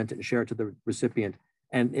 we'll present it and share it to the recipient.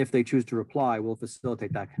 And if they choose to reply, we'll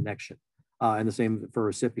facilitate that connection. And the same for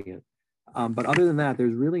recipient. But other than that,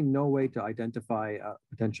 there's really no way to identify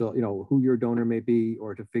potential, who your donor may be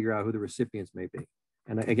or to figure out who the recipients may be.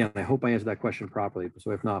 And again, I hope I answered that question properly.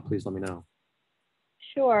 So if not, please let me know.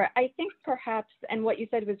 Sure. I think perhaps, and what you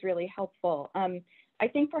said was really helpful. I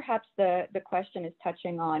think perhaps the question is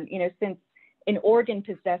touching on, since an organ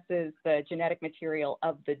possesses the genetic material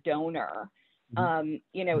of the donor,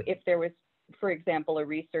 if there was, for example, a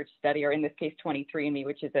research study, or in this case, 23andMe,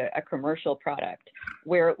 which is a commercial product,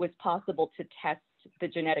 where it was possible to test the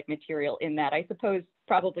genetic material in that, I suppose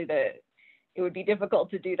probably it would be difficult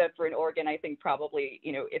to do that for an organ. I think probably,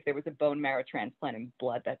 if there was a bone marrow transplant and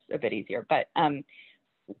blood, that's a bit easier. But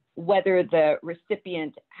whether the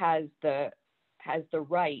recipient has the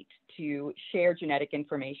right to share genetic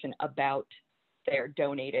information about their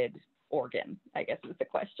donated organ, I guess is the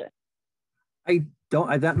question.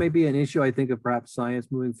 That may be an issue, I think, of perhaps science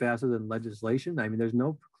moving faster than legislation. I mean, there's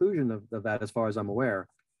no preclusion of that as far as I'm aware.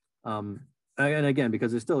 And again,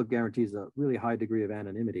 because it still guarantees a really high degree of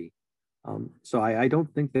anonymity. So I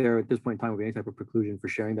don't think there at this point in time will be any type of preclusion for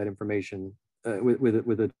sharing that information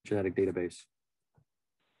with a genetic database.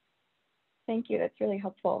 Thank you, that's really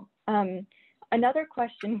helpful. Another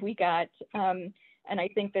question we got, and I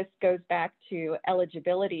think this goes back to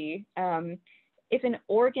eligibility. If an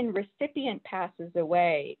organ recipient passes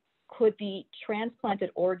away, could the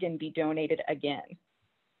transplanted organ be donated again?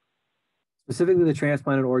 Specifically the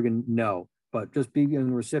transplanted organ, no, but just being a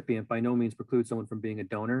recipient by no means precludes someone from being a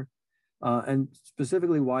donor. And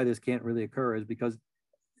specifically why this can't really occur is because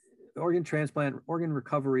organ transplant, organ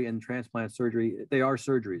recovery and transplant surgery, they are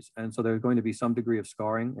surgeries. And so there's going to be some degree of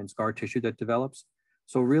scarring and scar tissue that develops.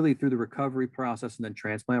 So really through the recovery process and then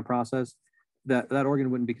transplant process, that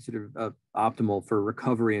organ wouldn't be considered optimal for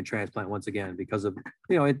recovery and transplant once again, because of,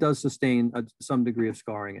 it does sustain some degree of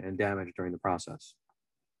scarring and damage during the process.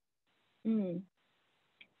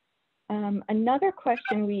 Another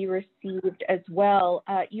question we received as well,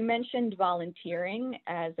 you mentioned volunteering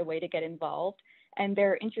as a way to get involved, and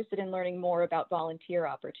they're interested in learning more about volunteer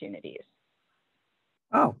opportunities.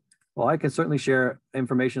 Oh, well, I can certainly share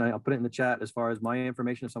information. I'll put it in the chat as far as my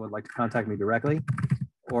information if someone would like to contact me directly,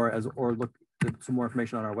 or look at some more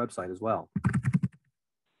information on our website as well.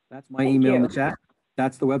 That's my email in the chat.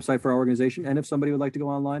 That's the website for our organization. And if somebody would like to go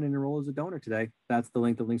online and enroll as a donor today, that's the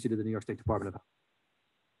link that links you to the New York State Department of Health.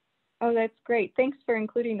 Oh, that's great. Thanks for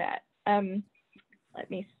including that. Let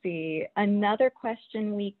me see. Another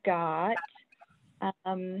question we got.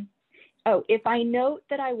 If I note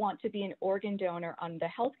that I want to be an organ donor on the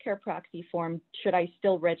healthcare proxy form, should I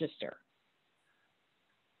still register?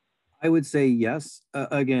 I would say yes.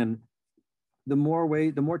 Again, the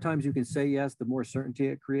more times you can say yes, the more certainty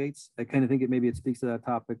it creates. I kind of think it speaks to that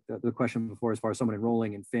topic, the question before, as far as someone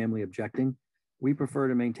enrolling and family objecting. We prefer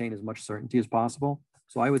to maintain as much certainty as possible.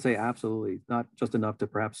 So I would say absolutely, not just enough to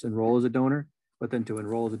perhaps enroll as a donor, but then to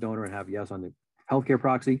enroll as a donor and have yes on the healthcare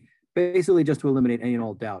proxy, basically just to eliminate any and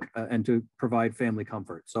all doubt and to provide family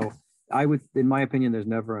comfort. So I would, in my opinion, there's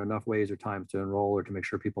never enough ways or times to enroll or to make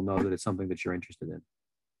sure people know that it's something that you're interested in.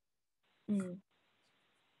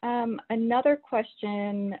 Another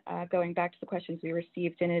question, going back to the questions we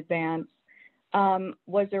received in advance,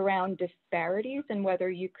 was around disparities and whether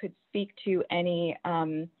you could speak to any,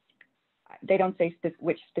 they don't say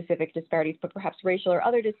which specific disparities, but perhaps racial or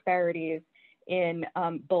other disparities in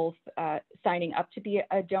both signing up to be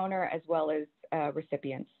a donor as well as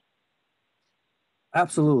recipients.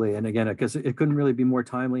 Absolutely. And again, because it couldn't really be more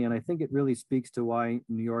timely. And I think it really speaks to why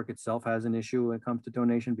New York itself has an issue when it comes to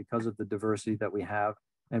donation, because of the diversity that we have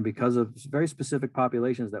and because of very specific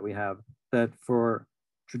populations that we have that for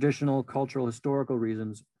traditional, cultural, historical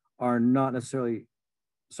reasons are not necessarily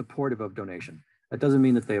supportive of donation. That doesn't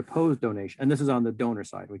mean that they oppose donation. And this is on the donor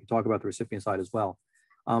side. We can talk about the recipient side as well.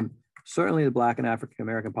 Certainly the Black and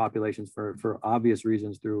African-American populations for obvious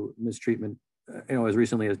reasons through mistreatment, as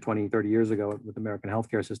recently as 20, 30 years ago with the American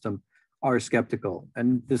healthcare system, are skeptical.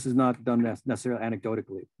 And this is not done necessarily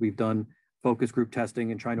anecdotally. We've done focus group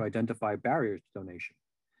testing and trying to identify barriers to donation.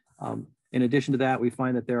 In addition to that, we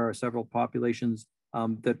find that there are several populations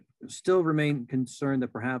that still remain concerned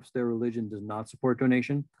that perhaps their religion does not support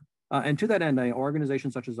donation. And to that end,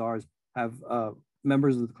 organizations such as ours have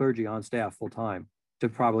members of the clergy on staff full time to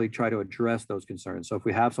probably try to address those concerns. So if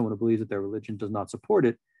we have someone who believes that their religion does not support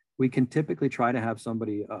it, we can typically try to have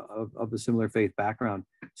somebody of a similar faith background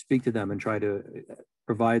speak to them and try to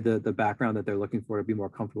provide the background that they're looking for to be more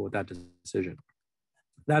comfortable with that decision.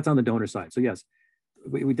 That's on the donor side. So yes,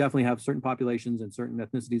 we definitely have certain populations and certain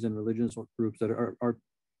ethnicities and religious groups that are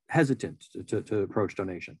hesitant to approach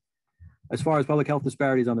donation. As far as public health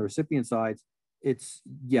disparities on the recipient sides, it's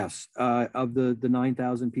yes, of the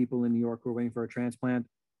 9,000 people in New York who are waiting for a transplant,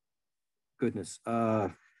 goodness,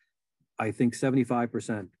 I think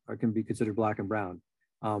 75% can be considered Black and brown.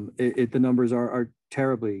 The numbers are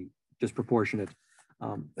terribly disproportionate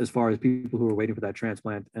as far as people who are waiting for that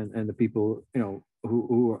transplant and the people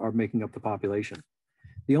who are making up the population.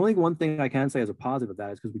 The only one thing I can say as a positive of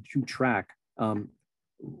that is because we do track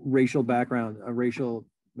racial background, racial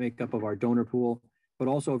makeup of our donor pool, but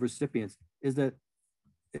also of recipients, is that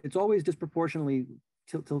it's always disproportionately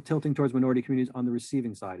tilting towards minority communities on the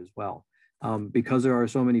receiving side as well. Because there are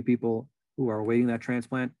so many people who are awaiting that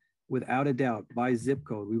transplant, without a doubt, by zip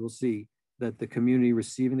code, we will see that the community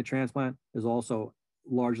receiving the transplant is also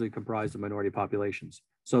largely comprised of minority populations.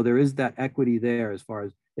 So there is that equity there as far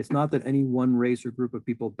as, it's not that any one race or group of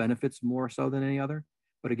people benefits more so than any other,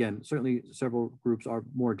 but again, certainly several groups are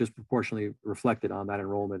more disproportionately reflected on that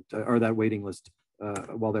enrollment or that waiting list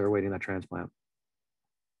while they're awaiting that transplant.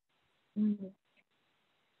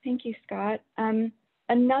 Thank you, Scott.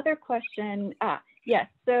 Another question, yes,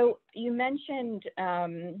 so you mentioned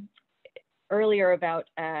earlier about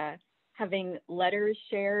having letters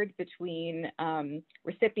shared between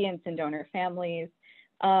recipients and donor families.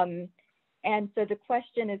 And so the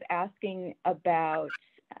question is asking about,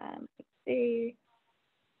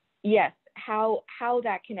 yes, how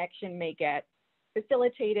that connection may get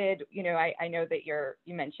facilitated. You know, I know that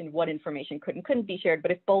you mentioned what information could and couldn't be shared,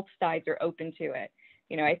 but if both sides are open to it,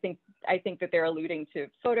 you know, I think that they're alluding to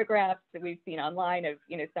photographs that we've seen online of,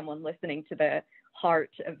 you know, someone listening to the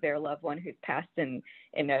heart of their loved one who's passed in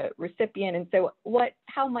a recipient. And so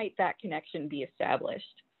how might that connection be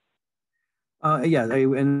established? Yeah,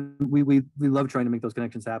 and we love trying to make those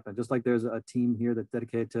connections happen. Just like there's a team here that's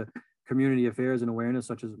dedicated to community affairs and awareness,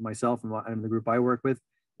 such as myself and the group I work with.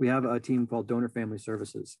 We have a team called Donor Family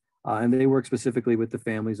Services, and they work specifically with the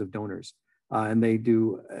families of donors. And they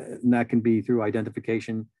do, and that can be through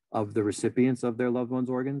identification of the recipients of their loved ones'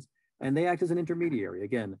 organs, and they act as an intermediary.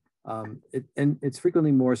 Again, and it's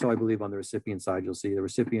frequently more so, I believe, on the recipient side. You'll see the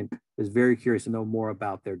recipient is very curious to know more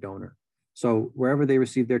about their donor. So wherever they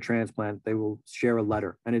receive their transplant, they will share a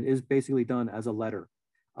letter, and it is basically done as a letter,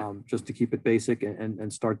 just to keep it basic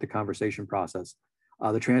and start the conversation process.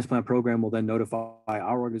 The transplant program will then notify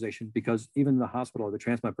our organization, because even the hospital or the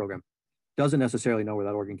transplant program doesn't necessarily know where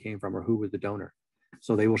that organ came from or who was the donor.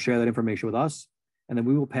 So they will share that information with us, and then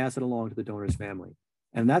we will pass it along to the donor's family.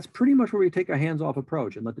 And that's pretty much where we take a hands-off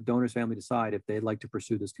approach and let the donor's family decide if they'd like to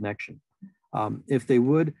pursue this connection. If they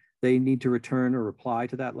would, they need to return or reply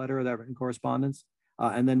to that letter or that written correspondence.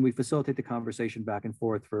 And then we facilitate the conversation back and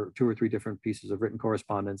forth for 2 or 3 different pieces of written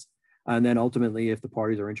correspondence. And then ultimately, if the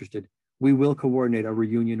parties are interested, we will coordinate a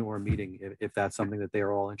reunion or a meeting if that's something that they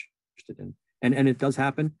are all interested in. And it does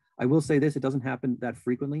happen. I will say this, it doesn't happen that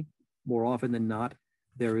frequently. More often than not,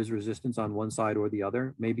 there is resistance on one side or the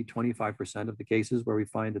other, maybe 25% of the cases where we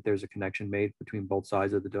find that there's a connection made between both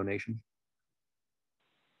sides of the donation.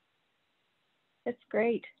 That's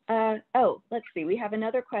great. Oh, let's see. We have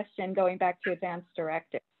another question going back to advance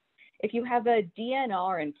directives. If you have a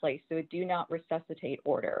DNR in place, so a do not resuscitate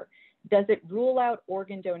order, does it rule out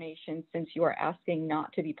organ donation since you are asking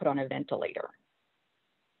not to be put on a ventilator?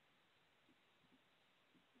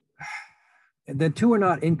 The two are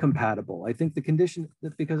not incompatible. I think the condition,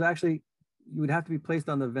 because actually you would have to be placed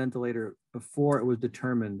on the ventilator before it was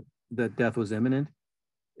determined that death was imminent,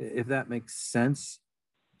 if that makes sense.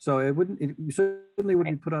 So you certainly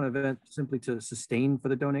wouldn't be put on a vent simply to sustain for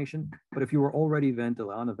the donation, but if you were already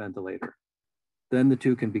on a ventilator, then the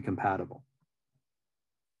two can be compatible.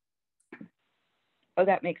 Oh,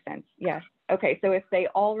 that makes sense. Yes. Okay. So if they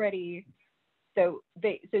already, so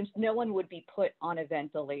no one would be put on a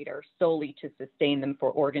ventilator solely to sustain them for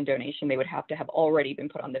organ donation. They would have to have already been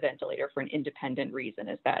put on the ventilator for an independent reason.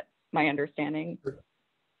 Is that my understanding?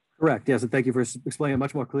 Correct. Yes. And thank you for explaining it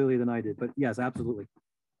much more clearly than I did. But yes, absolutely.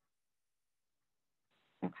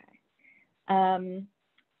 Okay.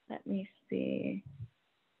 let me see.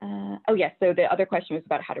 Oh yes, so the other question was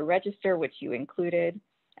about how to register, which you included,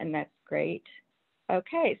 and that's great.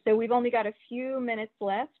 Okay, so we've only got a few minutes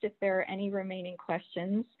left. If there are any remaining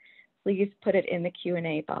questions, please put it in the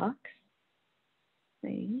Q&A box.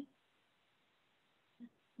 Let's see.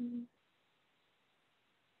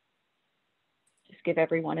 Just give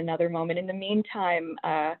everyone another moment. In the meantime,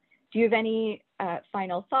 do you have any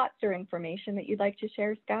final thoughts or information that you'd like to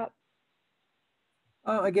share, Scott?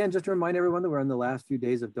 Again, just to remind everyone that we're in the last few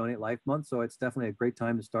days of Donate Life Month, so it's definitely a great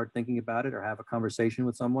time to start thinking about it or have a conversation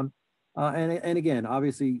with someone. And again,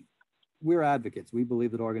 obviously, we're advocates. We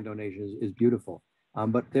believe that organ donation is beautiful,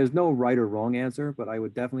 but there's no right or wrong answer. But I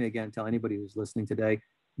would definitely, again, tell anybody who's listening today,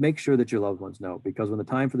 make sure that your loved ones know, because when the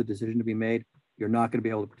time for the decision to be made, you're not going to be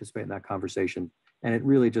able to participate in that conversation. And it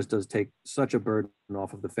really just does take such a burden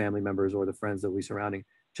off of the family members or the friends that we surrounding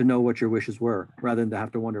to know what your wishes were, rather than to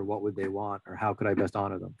have to wonder what would they want or how could I best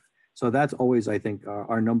honor them. So that's always, I think,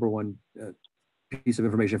 our number one piece of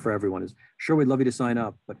information for everyone is, sure, we'd love you to sign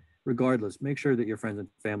up, but regardless, make sure that your friends and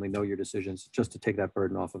family know your decisions, just to take that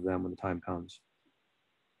burden off of them when the time comes.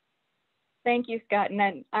 Thank you, Scott. And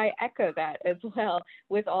then I echo that as well.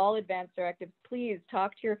 With all advance directives, please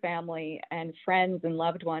talk to your family and friends and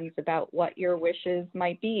loved ones about what your wishes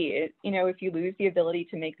might be. You know, if you lose the ability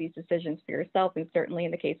to make these decisions for yourself, and certainly in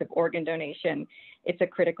the case of organ donation, it's a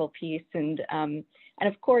critical piece. And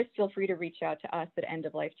of course, feel free to reach out to us at End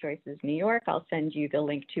of Life Choices New York. I'll send you the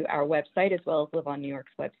link to our website as well as LiveOnNY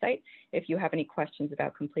York's website if you have any questions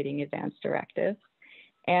about completing advance directives.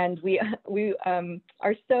 And we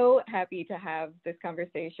are so happy to have this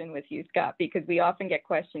conversation with you, Scott, because we often get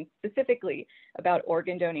questions specifically about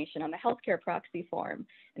organ donation on the healthcare proxy form.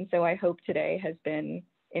 And so I hope today has been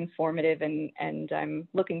informative, and I'm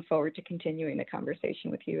looking forward to continuing the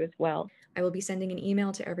conversation with you as well. I will be sending an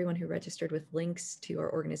email to everyone who registered with links to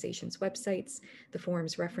our organization's websites, the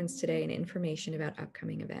forums referenced today, and information about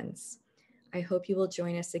upcoming events. I hope you will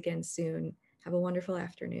join us again soon. Have a wonderful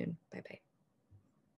afternoon. Bye-bye.